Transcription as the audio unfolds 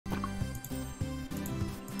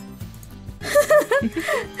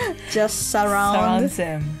Just surround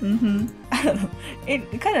them. I don't know.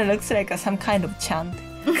 It kind of looks like some kind of chant.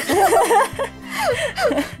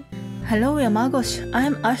 Hello, Yamagoshi.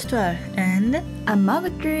 I'm Astral and I'm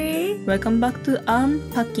Margottry. welcome back to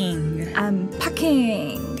Unpacking.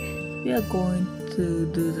 Unpacking. We are going to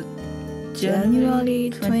do the January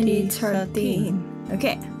 2013.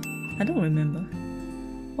 Okay. I don't remember.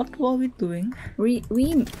 What were we doing? We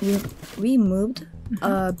moved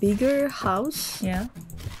a bigger house. Yeah.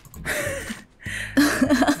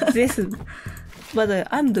 This is what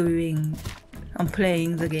I'm doing. I'm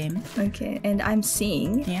playing the game. Okay, and I'm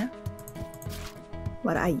seeing. Yeah.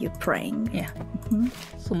 What are you praying? Yeah.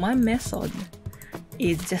 So my method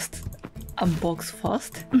is just unbox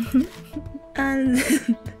first and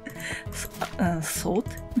sort.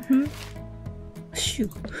 Shoe.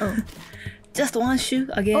 Oh. Just one shoe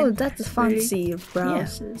again. Oh, that's fancy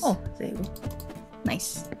blouses. Yeah. Oh, there you go.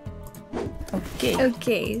 Nice. Okay.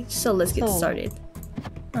 Okay, so let's get started.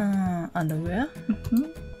 Underwear.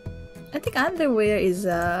 I think underwear is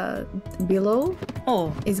below.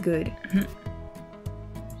 Oh, Is good.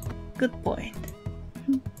 good point.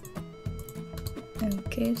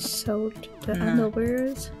 Okay, so the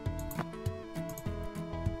underwears.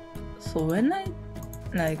 So when I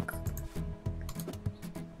like,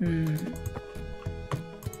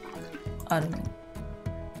 I don't know,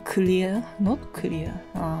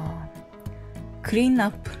 clean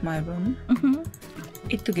up my room.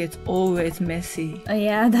 It gets always messy.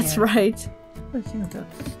 Yeah, that's right. I think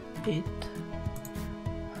that's it.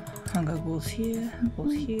 Hanger goes here,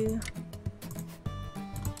 goes here.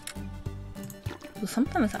 So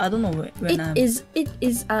sometimes I don't know when I'm. It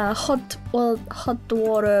is hot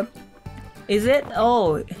water. Is it?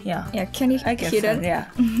 Oh, yeah. Yeah, can you I guess hear so, it? yeah.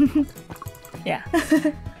 Yeah.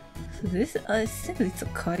 So this, I think it's a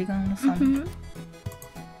cardigan or something.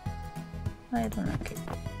 I don't like it.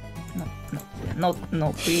 No,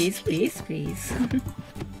 please.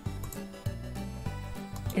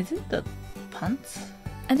 Is it the pants?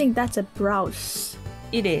 I think that's a blouse.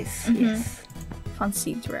 It is, yes.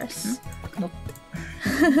 Fancy dress. Nope.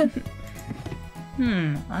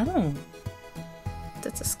 I don't.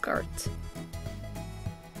 That's a skirt.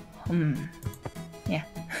 Yeah.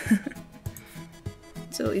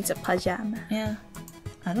 So it's a pajama. Yeah.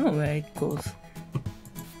 I don't know where it goes.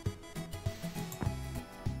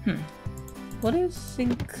 What do you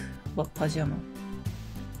think about pajama?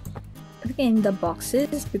 I think in the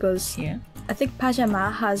boxes because Yeah. I think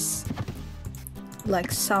pajama has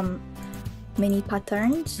like some many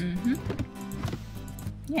patterns.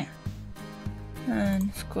 Yeah.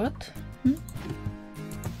 And skirt.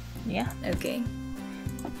 Yeah. Okay.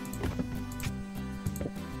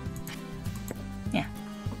 Yeah.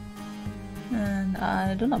 And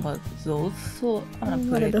I don't know about those, so I'm gonna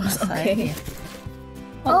put What are it those? aside. Okay. Yeah.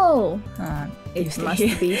 Oh, You it stay must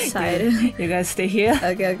here. be side. You guys stay here.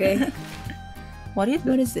 Okay. What is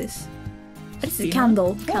What it? is this? It's a Steamer?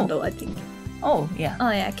 candle. Oh. Candle, I think. Oh, yeah.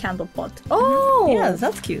 Oh yeah, candle pot. Oh, Yeah,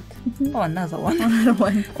 that's cute. Oh, another one. another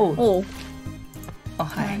one. Oh, Oh,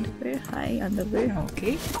 hi. underwear. Hi, underwear.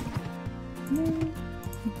 Okay.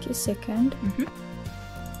 Okay, second.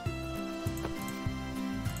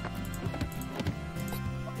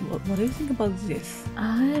 What do you think about this?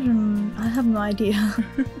 I have no idea.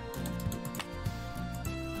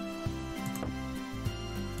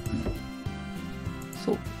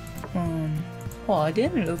 So, oh, I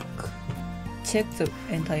didn't check the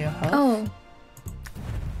entire house. Oh,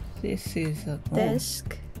 This is a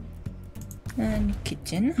desk. and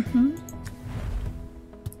kitchen.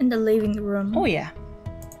 In the living room. Oh yeah,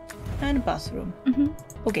 and bathroom.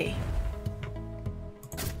 Okay.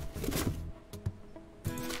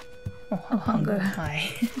 Oh, hanger.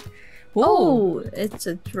 Hi. Oh, it's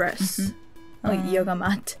a dress. Oh, yoga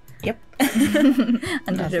mat. Yep. Under the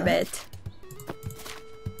Another. bed.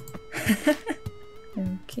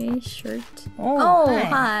 Okay, shirt. Oh,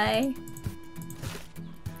 Hi.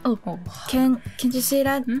 Oh, Oh, can you see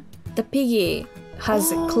that? The piggy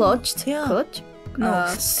has Oh, clutched. yeah. Clutch? No,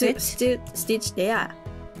 stitch. Stitch there.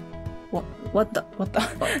 What? What the? What the?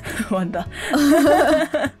 What the?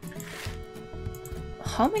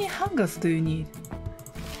 How many hangers do you need?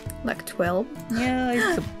 Like 12? Yeah,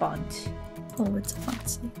 it's a bunch. Oh, it's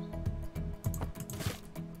fancy.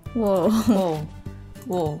 Whoa. Whoa,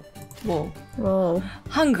 whoa, whoa. Whoa.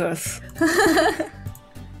 Hangers.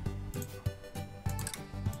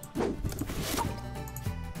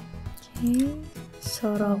 Okay.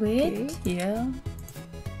 Sort of it. Yeah.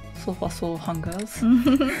 So far, so hangers.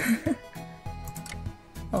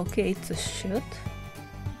 Okay, it's a shirt.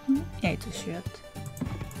 Yeah, it's a shirt.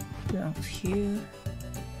 Belongs here.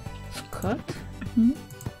 skirt.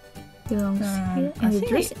 Belongs here. I And the think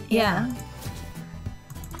dress, yeah.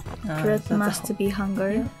 Dress that's a must be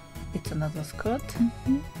hanger. yeah. It's another skirt.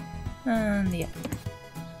 And yeah.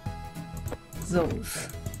 Those.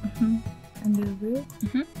 Underwear.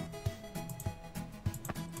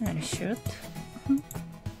 And a shirt.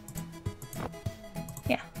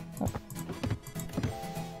 Yeah. Oh.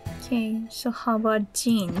 Okay, so how about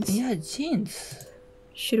jeans? Yeah, jeans.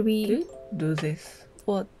 Should we? Do this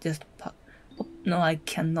or just oh, no, I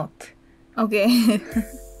cannot. Okay,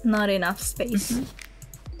 not enough space.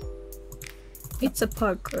 It's a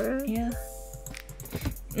parker. Yeah.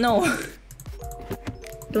 No.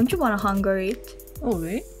 Don't you want to hanger it? Oh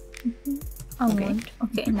really? I Okay. want.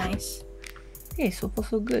 Okay, nice. Okay, so far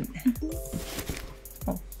so good.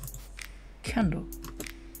 Oh, candle.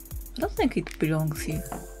 I don't think it belongs here.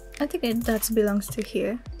 I think that belongs to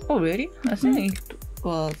here. Oh really? I think it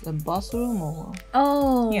was a bathroom or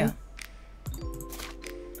Oh. yeah.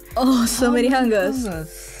 Oh, so many hangers.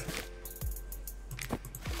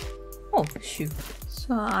 Oh shoot.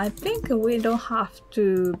 So I think we don't have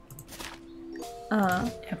to Yeah,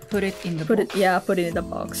 put it in the put box. it. Yeah, put it in the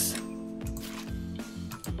box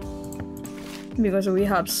because we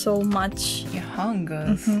have so much. Yeah,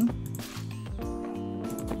 hangers.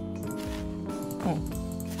 Oh.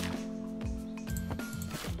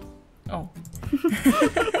 Oh.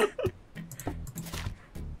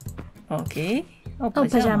 Okay. Oh, Oh,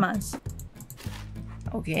 pajamas.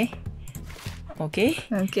 Okay. Okay.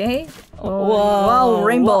 Okay. Oh, Wow,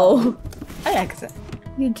 rainbow. wow. I like that.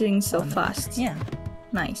 You're doing so Oh, nice. fast. Yeah.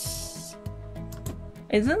 Nice.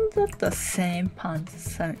 Isn't that the same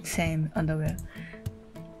pants, same underwear?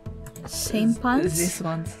 Same pants? This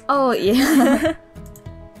one's. Oh, yeah.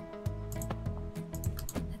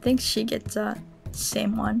 I think she gets the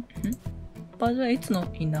same one. But it's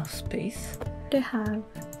not enough space. They have.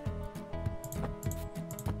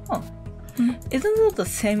 Oh. Isn't that the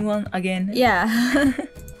same one again? Yeah.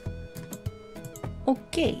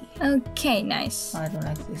 Okay. Okay, nice. I don't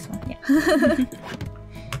like this one. Yeah.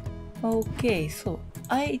 Okay, so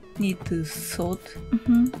I need to sort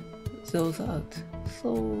those out.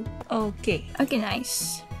 So, okay. Okay,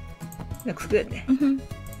 nice. Looks good.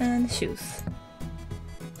 And shoes.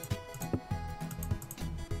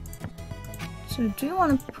 So do you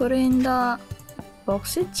want to put in the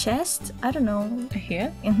boxy chest? I don't know.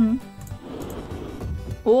 Here?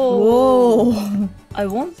 Whoa! I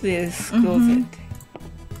want this closet.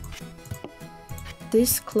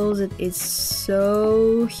 This closet is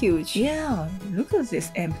so huge. Yeah, look at this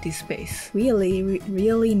empty space.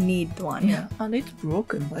 Really need one. Yeah, and it's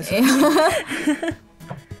broken by the way.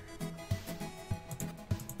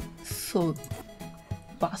 So,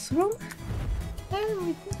 bathroom?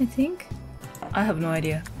 I think. I have no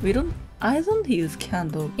idea. I don't use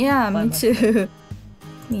candle. Yeah, by me myself. too.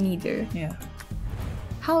 Me neither. Yeah.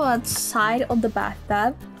 How about side of the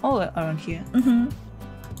bathtub? All around here.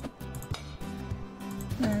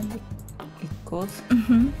 And it goes.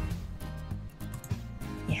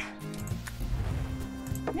 Yeah.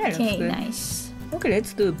 Yeah, looks Okay, good. nice. Okay,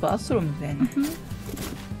 let's do bathroom then.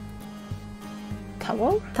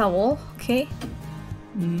 Towel? Towel, okay.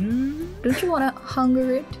 Don't you wanna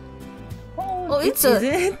hanger it? Oh, it's is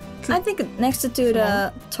a- it? I think next to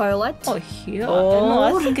the toilet. Oh, here? Oh. No,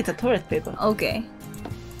 I think it's a toilet paper. Okay.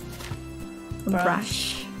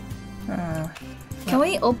 Brush. Uh, Can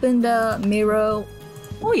we open the mirror?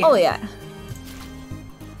 oh, yeah. Oh yeah.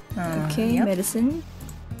 Okay, Yep. medicine,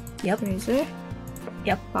 Yep. razor,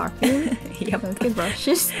 Yep. perfume. Yep. Okay,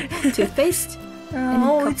 brushes, toothpaste.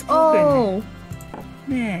 Oh, cup- it's broken. Oh.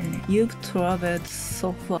 Man, you've traveled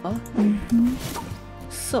so far.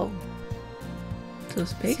 So,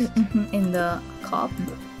 toothpaste. In the cup.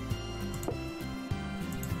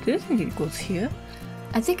 Do you think it goes here?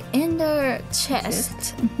 I think in the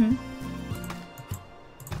chest.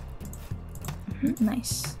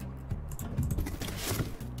 Nice.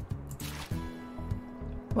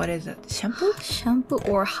 What is it? Shampoo? Shampoo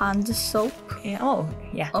or hand soap? Yeah. Oh,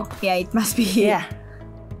 yeah. Oh, yeah, it must be here. Yeah.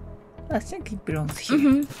 I think it belongs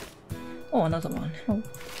here. Oh, another one. Oh.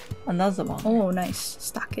 Another one. Oh, nice.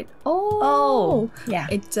 Stack it. Oh, yeah.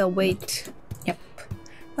 It's a weight. Yep.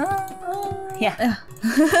 Yeah.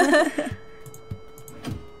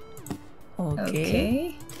 Okay.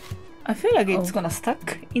 Okay. I feel like it's gonna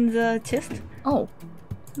stuck in the chest, Oh.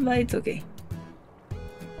 but it's okay.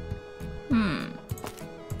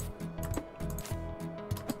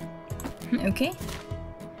 Okay.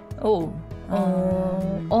 Oh.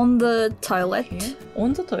 On the toilet. Here?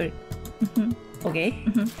 On the toilet. Okay.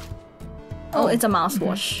 Oh, it's a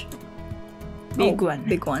mouthwash. Big one.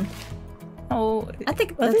 Big one. Oh, I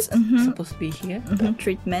think was that's it supposed to be here?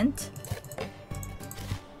 Treatment.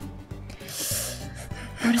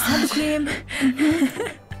 What is that? Cream. I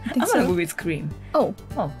think I'm gonna so. go with cream. Oh,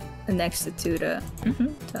 Oh, next to the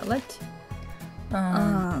toilet.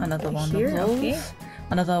 another one here, of those. okay.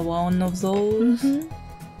 Another one of those.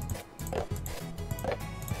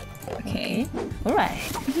 Okay. All right.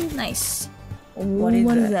 Nice. What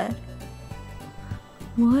is that?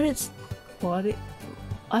 What is?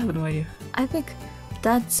 I have no idea. I think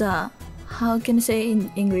that's how can I say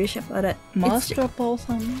in English about it? Master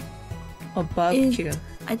person or bug killer?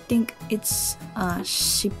 I think it's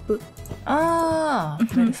ship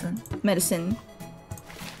Medicine. medicine.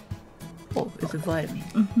 Oh, it's a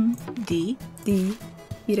vitamin. D.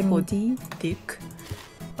 Vitamin D. Dick.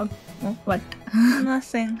 What?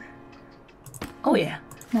 Nothing. Oh yeah.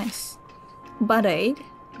 Nice. Band-aid.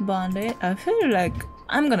 Band-aid. I feel like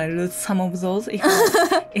I'm gonna lose some of those if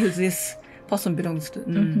if this person belongs to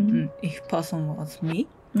if person was me.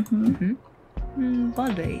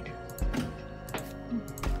 Band-aid.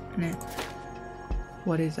 Ne.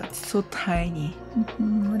 What is that? So tiny.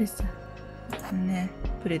 What is that? Ne.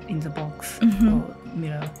 Put it in the box or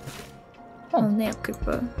mirror. Oh, nail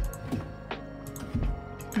clipper.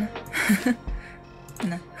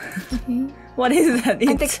 No. Okay. What is that?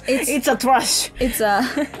 I think It's a trash. It's a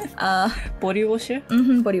Body washer?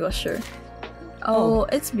 body washer. Oh,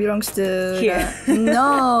 it belongs to Here.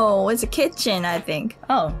 No, it's a kitchen, I think.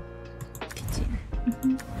 Oh. Kitchen.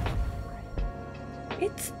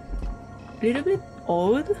 It's a little bit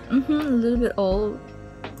old. A little bit old.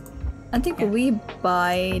 I think we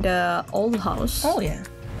buy the old house. Oh yeah.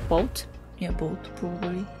 Boat. Yeah, both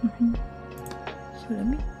probably. So let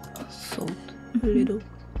me salt a little.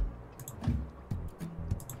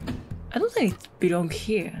 I don't think it belongs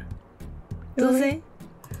here. Does Really? it?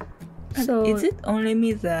 So Is it only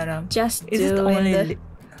me that just is it doing only the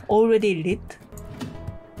already lit?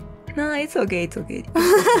 No, it's okay. It's okay.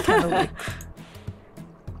 It's kind of like.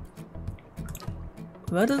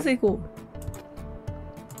 Where does it go?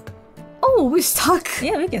 Oh, we stuck.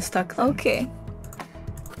 Yeah, we can stack them. Okay.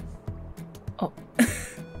 Oh.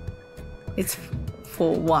 It's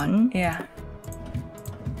for one. Yeah.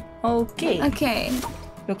 Okay. Okay.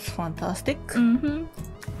 Looks fantastic.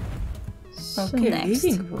 So Okay, next.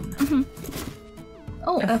 living room.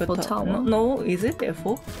 Oh, Eiffel Tower. No, is it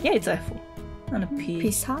Eiffel? Yeah, it's Eiffel. And a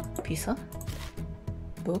Pizza. Pizza.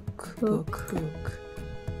 Book.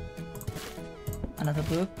 Another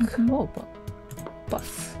book. Oh,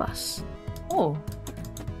 bus. Bus. Oh.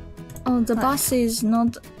 Oh, the bus is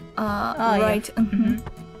not right. Yeah.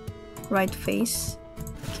 Right face.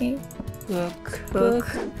 Okay. Book.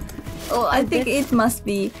 Oh, I think it must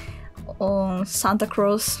be Santa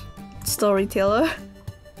Claus storyteller.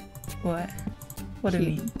 What do you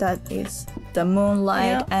mean? That is the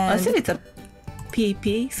moonlight I and think it's a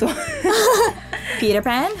PP, so Peter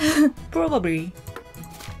Pan. probably.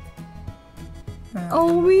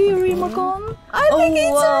 Oh, we remote. I think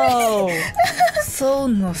it's wow. So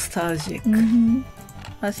nostalgic.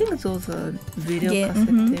 I think those are video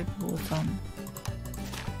cassette tape or some.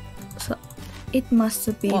 So it must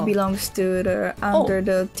be Wow. belongs to the under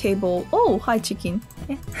the table. Oh, hi chicken.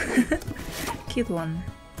 Yeah. Cute one.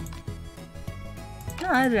 No,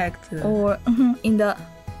 I like to. Or in the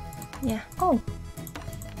Yeah. oh.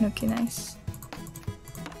 Okay, nice.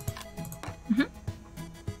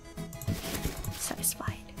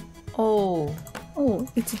 Satisfied. Oh,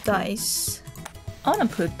 It's dice. I wanna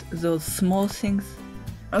put those small things.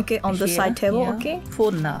 Okay, on the here, side table. yeah, Okay.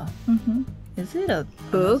 For now. Is it a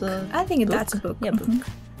Book. another I think that's a book. Yeah, book.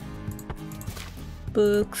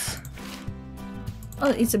 Books. Oh,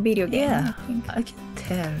 it's a video game. Yeah, I think. I can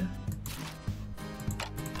tell.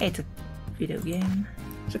 It's a video game.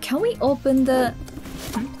 So can we open the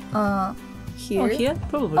here? Oh, here?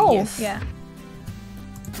 Probably, Oh, yes. yeah.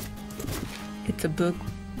 It's a book,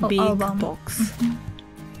 Oh, big album. box.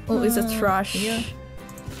 Oh, it's a trash. Yeah.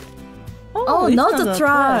 Oh, it's not the a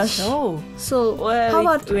trash. Oh, So well, how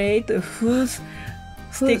about wait, whose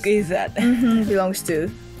stick is that? belongs to?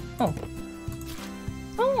 Oh,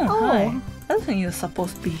 hi. I don't think you're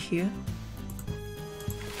supposed to be here.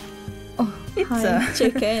 Oh, It's hi, a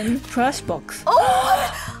chicken. trash box.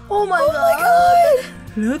 Oh my god!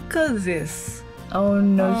 Look at this. Oh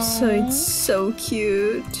no, Oh. so it's so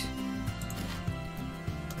cute.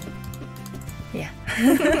 Yeah.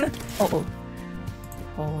 Oh.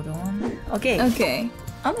 Hold on. Okay. Okay,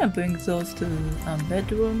 I'm gonna bring those to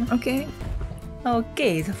bedroom. okay,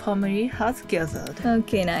 Okay, the family has gathered.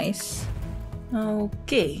 okay, nice.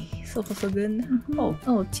 Okay, so far so good. Oh,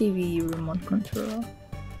 Oh, TV remote control.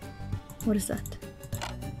 What is that?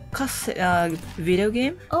 video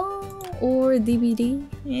game. Oh, or DVD.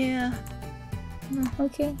 Yeah.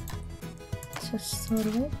 Okay. Just sort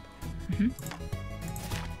of it.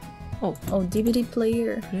 Oh, DVD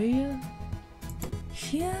player. player.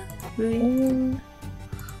 Yeah. Really? Oh,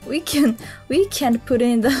 we can put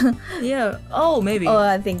in the. Yeah. Oh, maybe. Oh,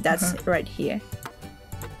 I think that's right here.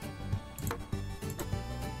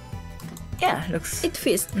 Yeah, looks. It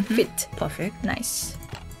fits. Fit. Perfect. Nice.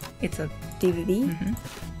 It's a DVD.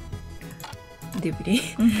 DVD.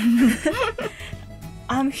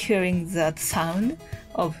 I'm hearing that sound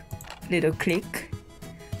of little click,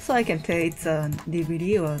 so I can tell it's a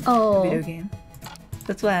DVD or video game.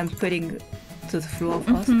 That's why I'm putting to the floor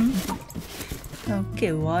first.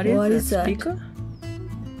 Okay, what is that speaker?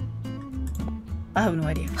 I have no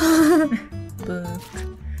idea.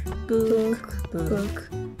 Book.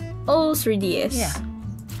 Oh, 3DS. Yeah.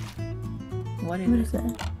 What is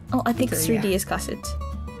that? Oh, I think 3DS cassette.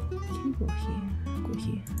 Can go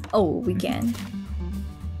here. Oh, we can.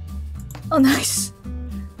 Oh, nice.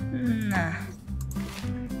 Nah.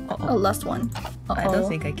 Oh, last one. I don't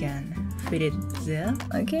think I can fit it there.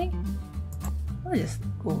 Okay. I'll just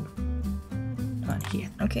go down here.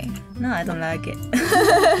 Okay. No, I don't like it.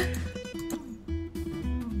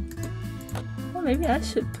 Well, maybe I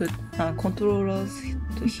should put controllers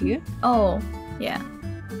to here. Oh, yeah.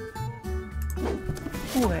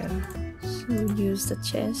 Oh well. So use the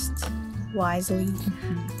chest wisely.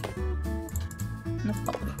 No.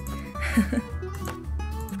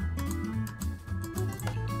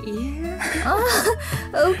 Yeah.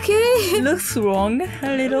 Okay. Looks wrong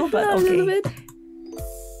a little, but A okay. little bit.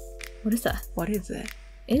 What is that? What is it?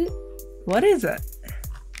 What is it?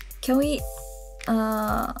 Can we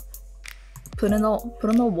put on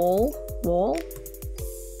a wall?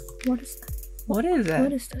 What is that? What is that?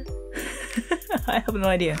 What is that? I have no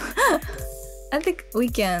idea. I think we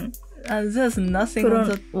can There's nothing put on on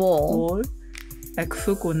the wall. like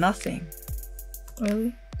hook or nothing.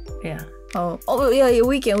 Really? Yeah. Oh yeah,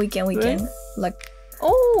 we can. Really? Like,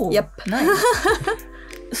 Oh. yep. Nice.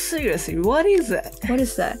 Seriously, what is that? what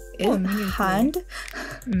is that? Oh, Is mini hand?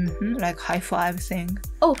 Like high five thing.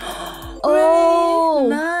 Oh. Oh.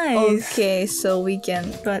 Nice. Okay, so we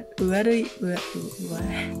can. But where?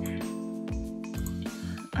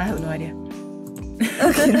 I have no idea.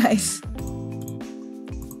 Okay, nice.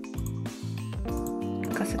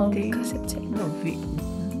 Cassette. Oh, cassette. No,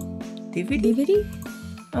 DVD. DVD?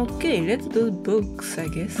 Okay, let's do books, I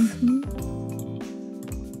guess.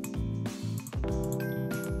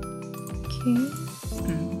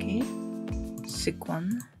 Okay. Sick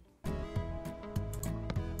one.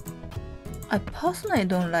 I personally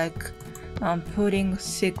don't like putting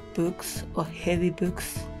thick books or heavy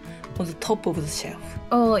books on the top of the shelf.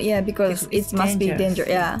 Oh yeah, because it must be dangerous.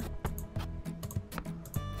 Yeah.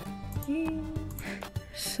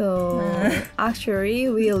 So actually,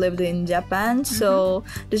 we lived in Japan, so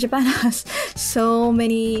the Japan has so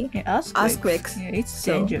many earthquakes. Yeah, it's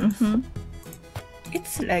dangerous.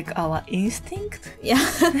 It's like our instinct. Yeah.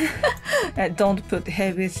 Don't put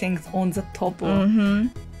heavy things on the top or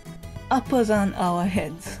upper than our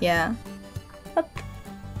heads. Yeah. But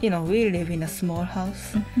we live in a small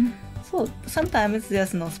house, so sometimes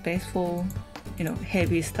there's no space for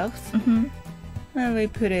heavy stuff. And we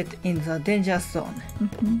put it in the danger zone.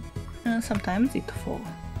 And sometimes it falls.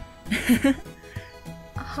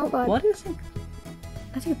 How about? What do you think?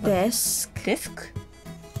 I think desk. Desk?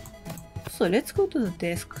 So let's go to the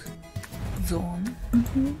desk zone.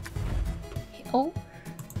 Oh,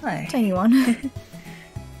 hi. Tiny one.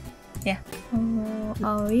 Yeah. Oh,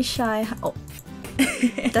 I wish I.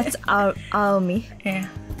 That's Almi. Yeah.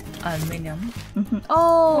 Aluminium.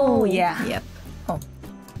 Oh, yeah. Yep.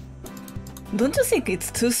 Don't you think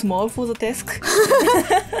it's too small for the desk?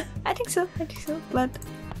 I think so. But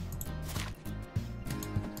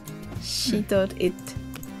she thought it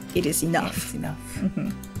is enough. Yeah, it's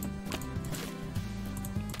enough.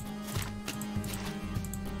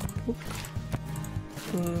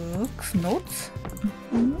 Books, notes.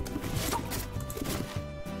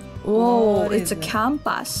 Whoa, What it's is a it?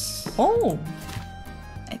 campus. Oh,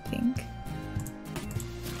 I think.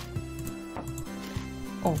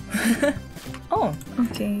 oh, oh.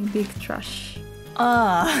 Okay, big trash.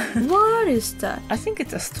 What is that? I think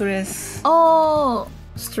it's a stress Oh,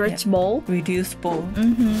 stretch ball. reduced ball.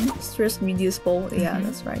 Stress reduce ball. Yeah,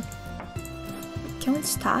 that's right. Can we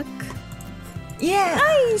stack? Yeah,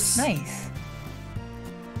 Nice. nice.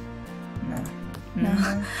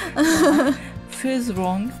 No. Feels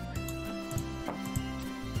wrong.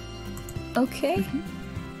 Okay.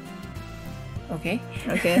 Okay.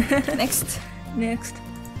 Okay. Next. Next.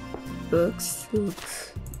 Books.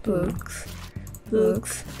 Books. books,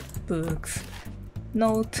 books, books.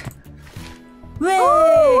 Note. Way!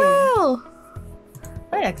 Oh, wheel!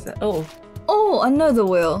 I like that. Oh, Oh, another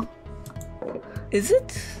wheel. is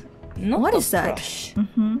it? Not What a is that? brush,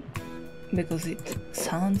 Mm-hmm. because it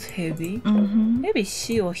sounds heavy. Mm-hmm. Maybe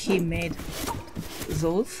she or he made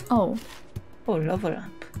those. Oh, Oh, lava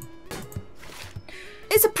lamp.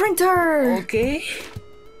 it's a printer! Okay.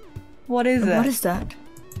 What is that? What is that?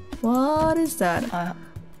 What is that? Uh,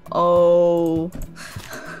 Oh,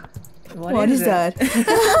 what is that?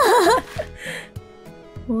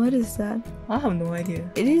 What is that? I have no idea.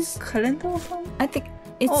 It is, Calendar or something? I think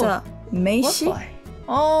it's Oh, a Meishi. Wi-Fi.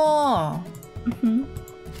 Oh, Mm-hmm.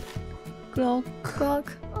 clock.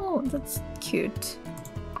 Clock. Oh, that's cute.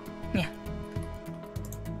 Yeah.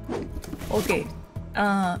 Okay.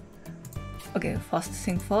 Okay. First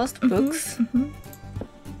thing first. Books. Mm-hmm.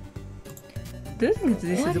 Do you think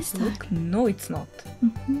this What is is a book? that? No, it's not.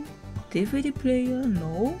 Mm-hmm. DVD player?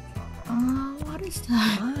 No. What is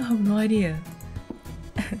that? I have no idea.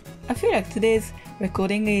 I feel like today's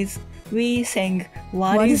recording is we saying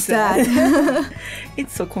what is that?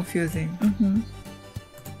 It's so confusing. Mm-hmm.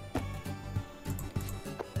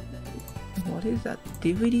 What is that?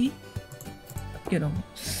 DVD? You know,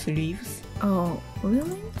 sleeves? Oh,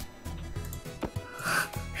 really?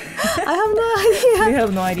 I have no idea. We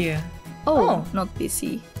have no idea. Oh, not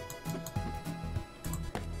PC.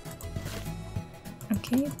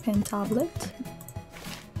 Okay, pen tablet.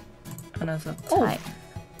 Another. Type.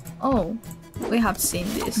 Oh, we have seen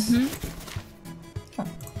this. Mhm. Oh.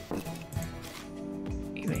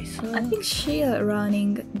 Eraser. I think she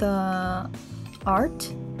running the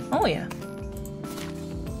art. Oh yeah.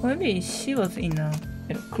 Maybe she was in a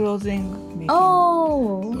clothing. Maybe.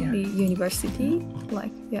 Oh, Yeah. the university.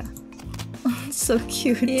 Like, yeah. So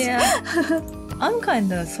cute. Yeah. I'm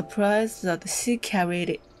kind of surprised that she carried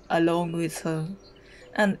it along with her,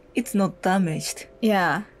 and it's not damaged.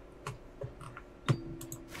 Yeah.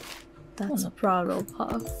 That's no. proud of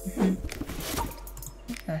her.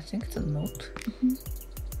 I think it's a note.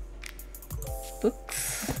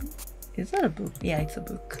 Books. Is that a book? Yeah, it's a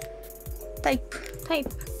book. Type.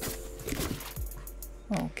 Type.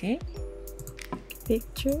 Okay.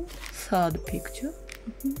 Picture. Third picture.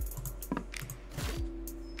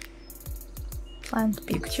 Plant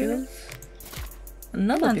picture. Pictures.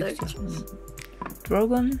 Another Another picture. pictures.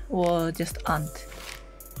 Dragon or just ant.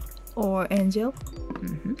 Or angel.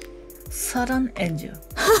 Sudden angel.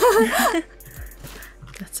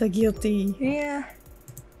 That's a guilty. Yeah.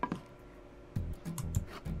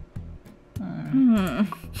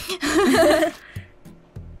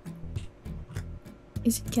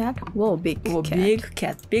 Is it cat? Whoa, big Oh, cat. big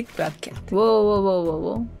cat. Big black cat. Whoa, whoa, whoa, whoa,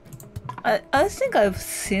 whoa. I think I've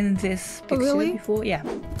seen this picture really? before. Yeah.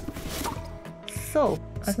 So,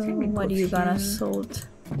 I So think it what are goes you gonna here sold?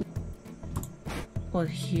 or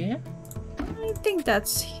here. I think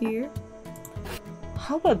that's here.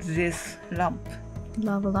 How about this lamp?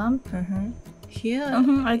 Lava lamp. Here.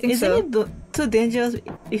 I think Isn't so. it too dangerous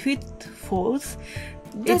if it falls?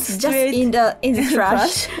 That's it's just straight in the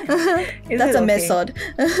trash. Is That's it a okay? method.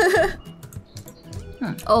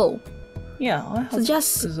 Oh, Yeah, I have so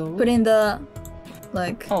just those. put in the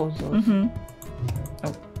like. Oh, those.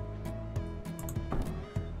 Oh.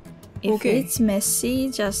 If Okay. it's messy,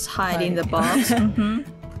 just hide in the Hide. box.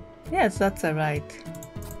 Yes, that's the right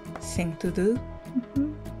thing to do.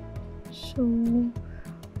 So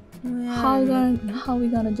how we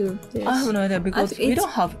gonna do this? I have no idea because we it's-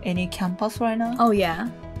 don't have any campus right now. Oh yeah.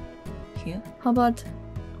 Here. How about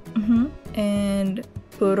and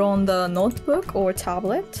put on the notebook or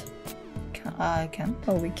tablet? I can't.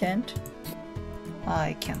 Oh, we can't.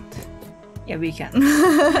 I can't. Yeah, we can.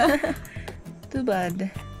 Too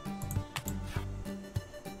bad.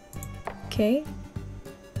 Okay.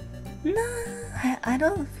 No, I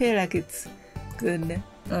don't feel like it's good.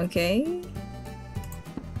 Okay.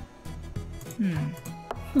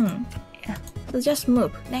 Yeah. So just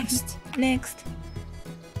move. Next. Next.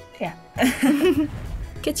 Yeah.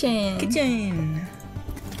 Kitchen. Kitchen.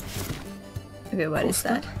 Okay, what is Coaster?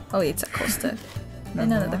 that? Oh, it's a coaster.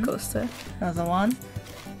 Another Another one. coaster. Another one.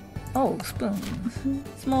 Oh, spoons.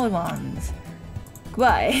 Small ones.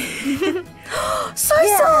 Goodbye. Soy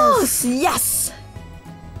sauce! Yes!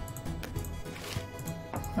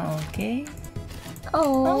 Okay.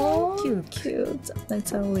 Oh, cute. Cute.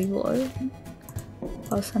 That's a olive oil.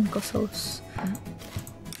 Balsamico sauce.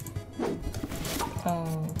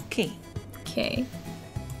 Okay. Okay.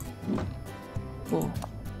 Oh.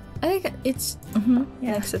 I think it's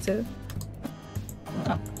Yeah. next to.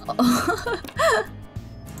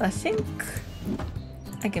 I think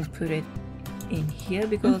I can put it in here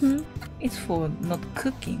because it's for not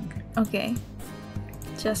cooking. Okay.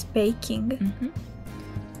 Just baking.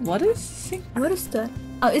 What is it? What is that?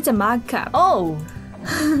 Oh, it's a mug cup. Oh!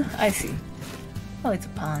 I see. Oh, it's a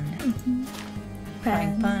pan.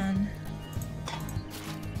 Frying Pan. pan.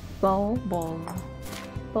 Bowl. Bowl.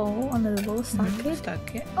 Bowl. Another bowl. Sake.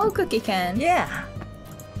 Sake. Oh, cookie can. Yeah!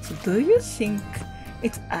 So do you think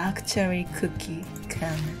it's actually cookie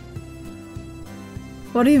can?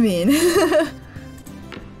 What do you mean?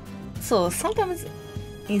 So sometimes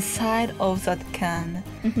inside of that can,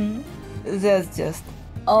 there's just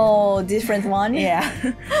different one? yeah.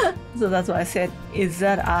 So that's why I said, is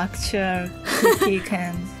that actual cookie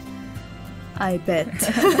cans? I bet.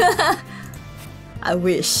 I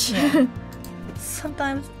wish. Yeah.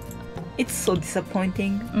 Sometimes it's so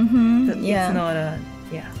disappointing that it's not a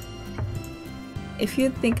If you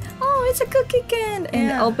think, oh, it's a cookie can,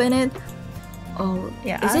 and open it, oh,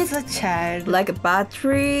 yeah. is As a child, like a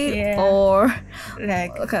battery Yeah. or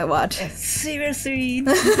like okay, what? seriously,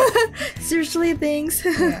 Seriously, things.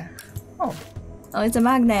 yeah. Oh Oh, it's a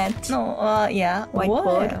magnet. no, yeah.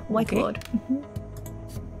 Whiteboard. Wow, Whiteboard.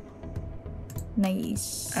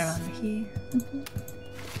 Nice. Around here.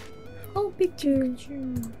 Oh, picture.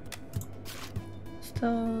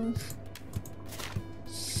 Stars.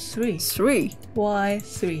 3. 3. Why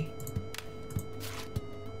 3?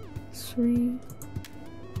 3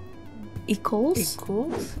 equals.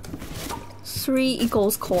 Equals. 3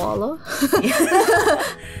 equals koala.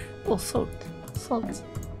 Oh, salt. Salt.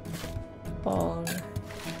 Ball.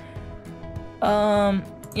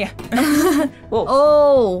 Yeah. Whoa.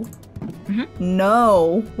 Oh.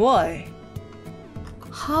 No. Why?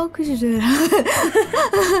 How could you do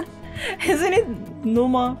that? Isn't it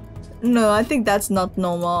normal? No, I think that's not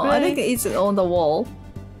normal. I think it's on the wall.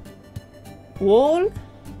 Wall?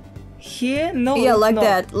 Here? No. Yeah, it's like not.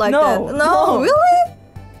 that. Like no, that. No, really?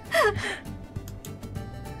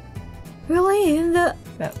 Really? In the.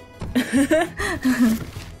 No.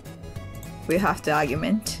 We have to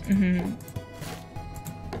argument.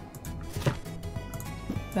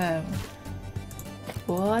 Wow.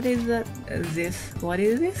 What is that? This? What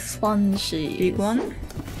is this? Spongy. Big one?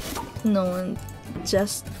 No,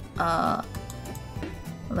 just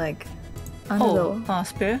like another. Oh,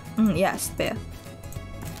 spare? Yeah, spare.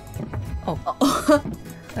 Oh.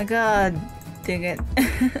 My god, dang it.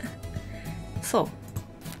 So,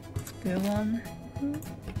 spare one.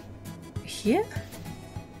 Here?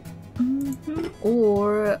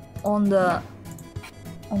 Or on the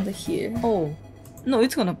here. Oh. No,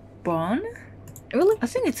 it's gonna burn? Really? I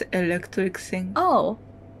think it's electric thing. Oh.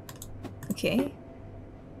 Okay.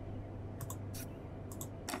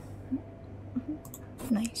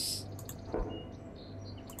 Nice.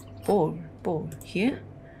 Bowl. Here?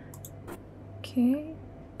 Okay.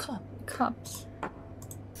 Cup. Cups.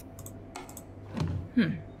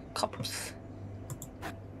 Cups.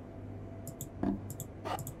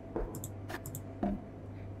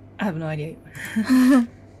 I have no idea.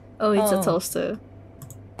 Oh, it's a toaster.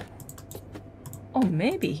 Oh,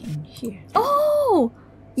 maybe in here. Oh!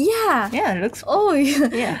 Yeah! Yeah, it looks. Oh, yeah.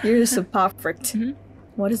 Yeah. You're so perfect.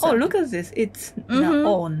 What is that? Oh, look at this. It's not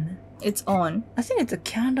on. It's on. I think it's a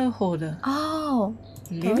candle holder. Oh!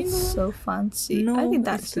 Living That's room? so fancy. No, I think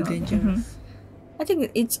that's it's too not- dangerous. I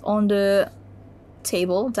think it's on the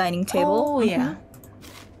table, dining table. Oh, yeah.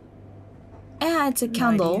 Yeah, it's a No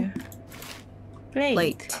candle. idea.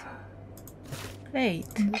 Plate. Plate.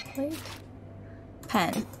 Plate.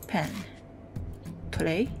 Pan. Pen.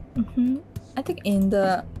 Tray. I think in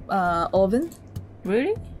the oven.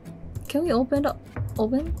 Really? Can we open the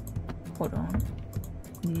oven? Hold on.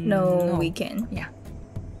 No, we can. Yeah.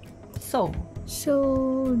 So,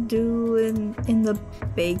 do in the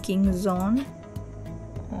baking zone.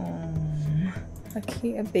 Like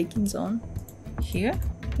here, a baking zone. here?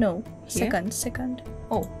 No, Here? second.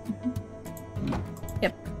 Oh.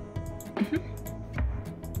 Yep.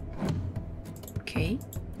 Okay.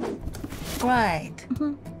 Right.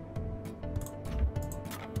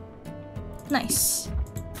 Nice.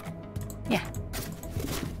 Yeah.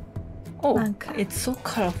 Oh, Okay. it's so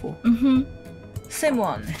colorful. Same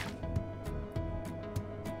one.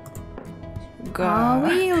 Are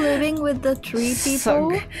we living with the 3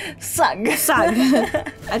 people? Sug. Sag.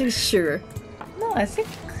 I think sure. No, I think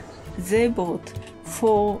they bought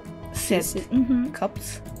 4 Yes. set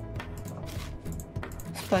cups.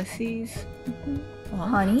 Spices.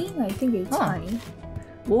 Honey? I think it's honey.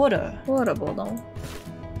 Water. Water bottle.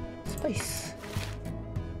 Spice.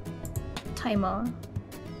 Timer.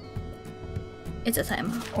 It's a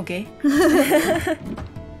timer. Okay.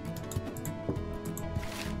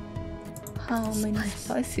 How many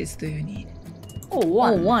spices do you need? Oh,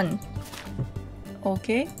 1. Oh, 1.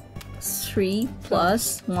 Okay. 3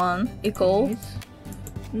 plus 1 equal.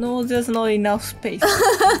 No, there's not enough space.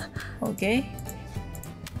 Okay.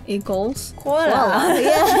 Equals. Voila.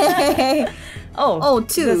 Yay! Oh,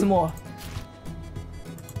 2. There's more.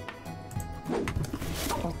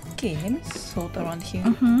 Okay, let me sort around here.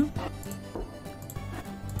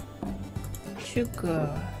 Sugar.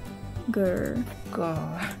 Girl.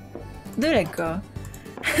 Girl. Do you like girl?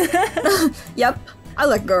 Yep, I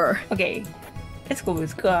like girl. Okay, let's go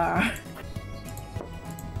with girl.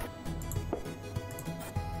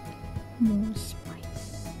 More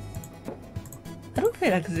spice. I don't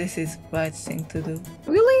feel like this is the right thing to do.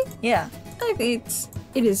 Really? Yeah, I think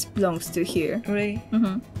it is belongs to here. really?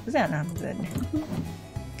 Then I'm good.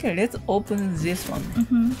 Okay, let's open this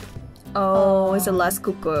one. Oh, it's the last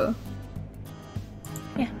cooker.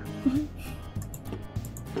 Yeah.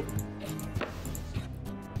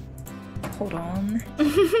 Hold on.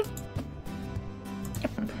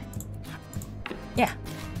 Yep. Yeah.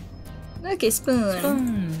 Okay, spoon.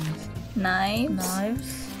 Spoons. Knives.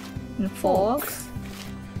 Knives. And forks.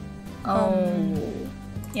 Oh.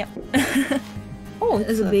 Yep. Oh,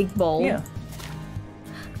 it's a big bowl. Yeah.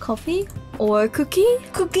 Coffee or cookie?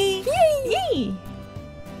 Cookie. Yay! Yay!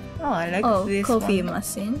 Oh, I like this coffee one.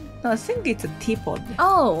 machine. No, I think it's a teapot.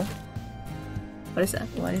 Oh. What is that?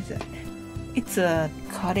 What is it? It's a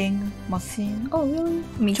cutting machine. Oh, really?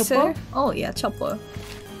 Mixer? Chopper? Oh, yeah, chopper.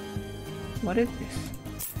 What is this?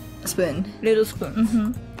 A spoon. Little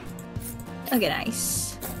spoon. Okay,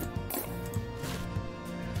 nice.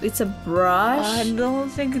 It's a brush. I don't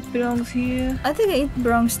think it belongs here. I think it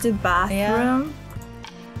belongs to bathroom. Yeah.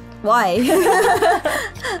 Why?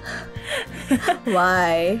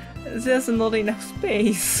 Why? There's not enough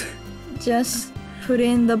space. Just put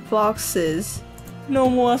in the boxes. No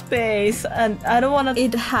more space, and I don't wanna.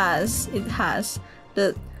 It has.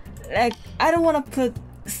 The Like, I don't wanna put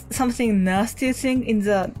something nasty thing in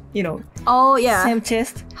the, oh yeah. same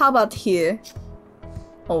chest. How about here?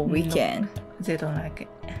 Oh, we No. can. They don't like it.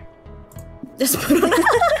 Just put on.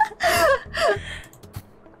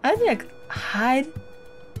 I'd like hide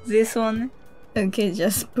this one. Okay,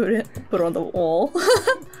 just put on the wall.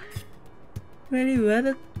 Really,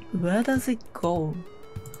 where does it go?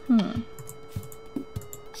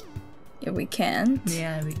 Yeah, we can't.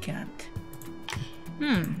 Yeah, we can't.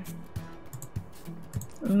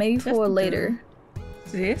 Maybe Just for do later.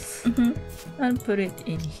 This and put it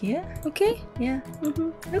in here. Okay. Yeah,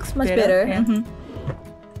 Looks much better. Yeah.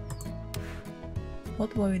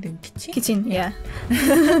 What were we doing? Kitchen? Kitchen. Yeah.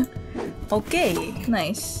 Okay.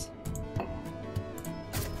 Nice.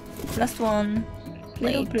 Last one.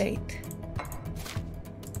 Little plate.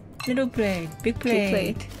 Little plate. Big plate.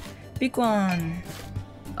 plate. Big one.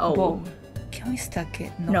 Oh. Bowl. Can we stack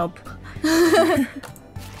it? No. Nope.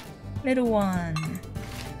 Little one.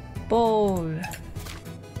 Bowl.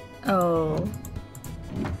 Oh.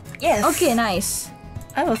 Yes. Okay, nice.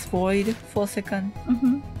 I was worried for a second.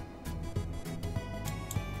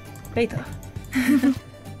 Later.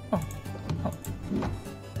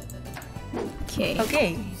 Okay.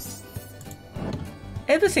 Okay.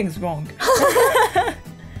 Everything's wrong.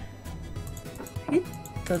 It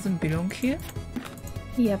doesn't belong here.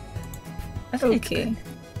 Yep. I think it's Okay. good.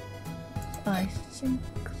 I think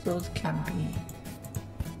those can be.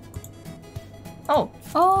 Oh,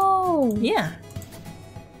 Oh. yeah.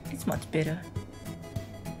 It's much better.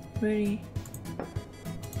 Really.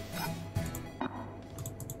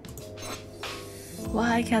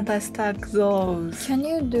 Why can't I stack those? Can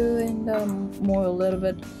you do in the more a little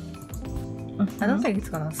bit? I don't think it's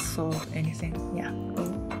gonna solve anything. Yeah.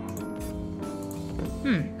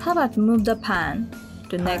 How about move the pan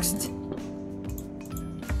to next?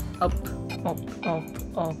 Up. Up, up,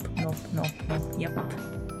 up, nope, nope, nope, yep.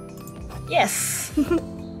 Yes!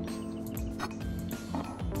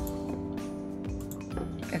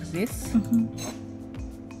 Like this.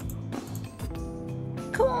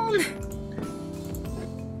 Come on!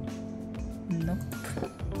 Nope.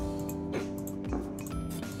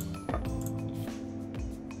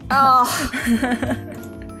 Oh.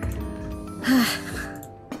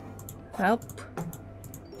 Help.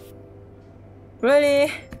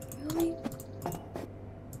 Ready? Really?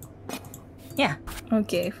 Yeah.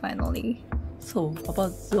 Okay, finally. So,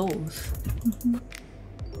 about those.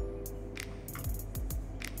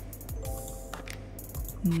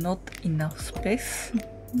 Not enough space.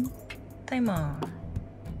 Timer.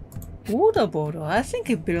 Water bottle. I think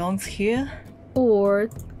it belongs here. Or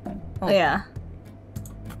Oh. yeah.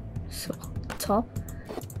 So top.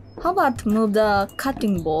 How about move the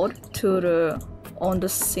cutting board to the on the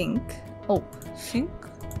sink? Oh, Sink?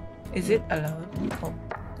 Is it allowed? Oh.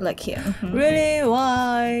 Like here. Really?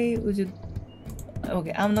 Why would you?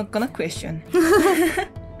 Okay, I'm not gonna question.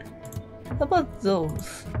 How about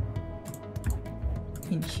those?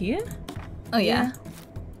 In here? Oh yeah.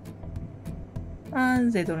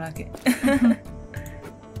 And they don't like it.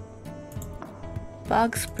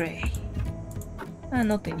 Bug spray. And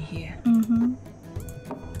not in here.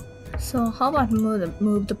 So how about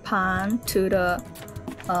move the pan to the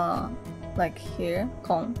like here,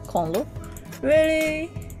 konlo? Really?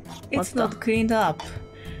 It's not cleaned up.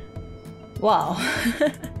 Wow.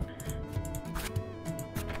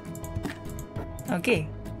 Okay.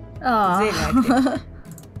 They like it.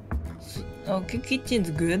 Okay, kitchen's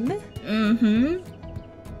good.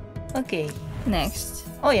 Okay. Next.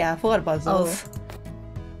 Oh yeah, I forgot about those.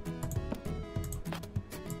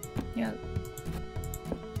 Yeah.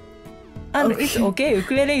 And it's okay.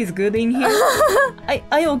 Ukulele is good in here.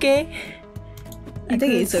 Are you okay? I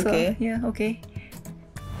think it's okay. Yeah, okay.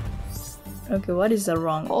 Okay, what is the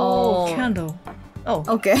wrong? Oh, candle. Oh.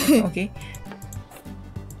 Okay. Okay.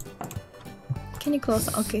 Can you close?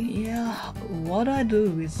 Okay. Yeah, what do I do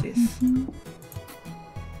with this?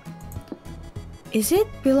 Is it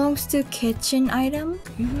belongs to kitchen item?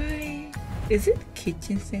 Really? Is it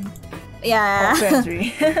kitchen sink? Yeah.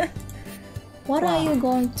 Obviously. What are you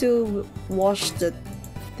going to wash the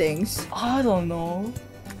things? I don't know.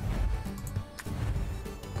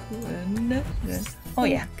 Oh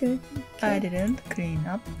yeah. Good. I didn't clean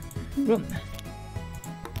up room.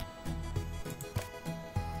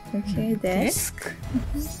 Okay, desk.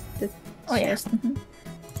 Oh yeah.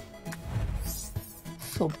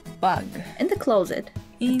 So bag. In the closet.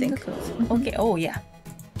 In the closet. Okay. Oh yeah.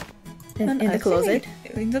 In the closet.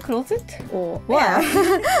 In the closet. Oh wow.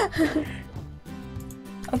 Yeah.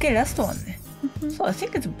 Okay, last one. So I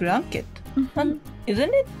think it's blanket. And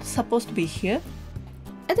isn't it supposed to be here?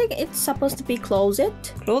 I think it's supposed to be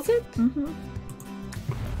closet. Closet?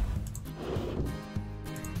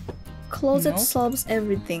 Closet Nope. solves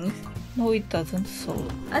everything. No, it doesn't. So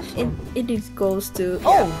it goes to.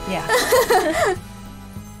 Oh yeah.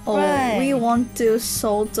 Oh, right. We want to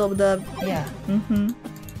salt of the. Yeah.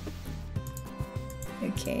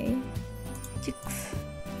 Okay. Chicks.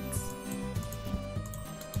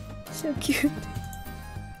 So cute.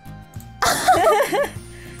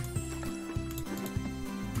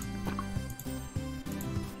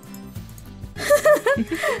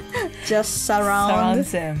 Just surround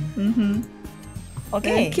them.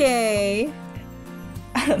 Okay. Okay.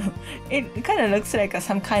 I don't know. It kind of looks like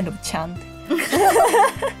some kind of chant.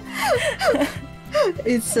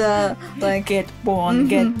 It's like get born,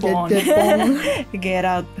 get born, get born. Get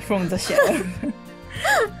out from the shower.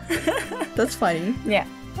 That's funny. Yeah.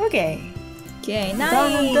 Okay. Okay,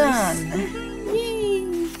 nice. Done.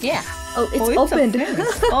 Yay. Yeah. Oh, it's opened.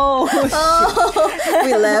 Oh,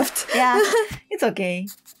 we left. Yeah, it's okay.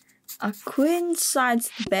 A queen size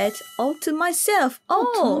bed all to myself.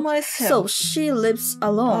 Oh, to myself. So she lives Oh,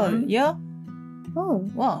 alone. yeah. Oh,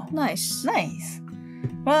 Wow. nice. Nice.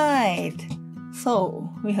 Right. So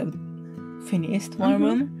we have finished one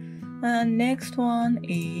room. And next one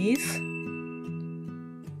is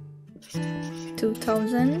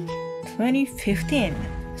 2000. 2015.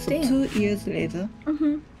 So Damn. 2 years later.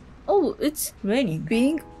 Oh, it's Raining.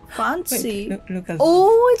 being fancy. Wait, look at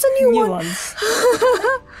Oh, it's a new one. ones.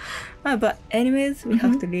 But anyways, we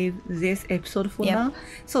have to leave this episode for now.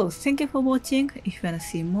 So thank you for watching. If you wanna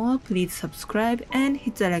see more, please subscribe and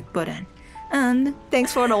hit the like button. And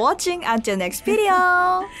Thanks for watching. Until next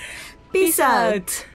video. Peace out.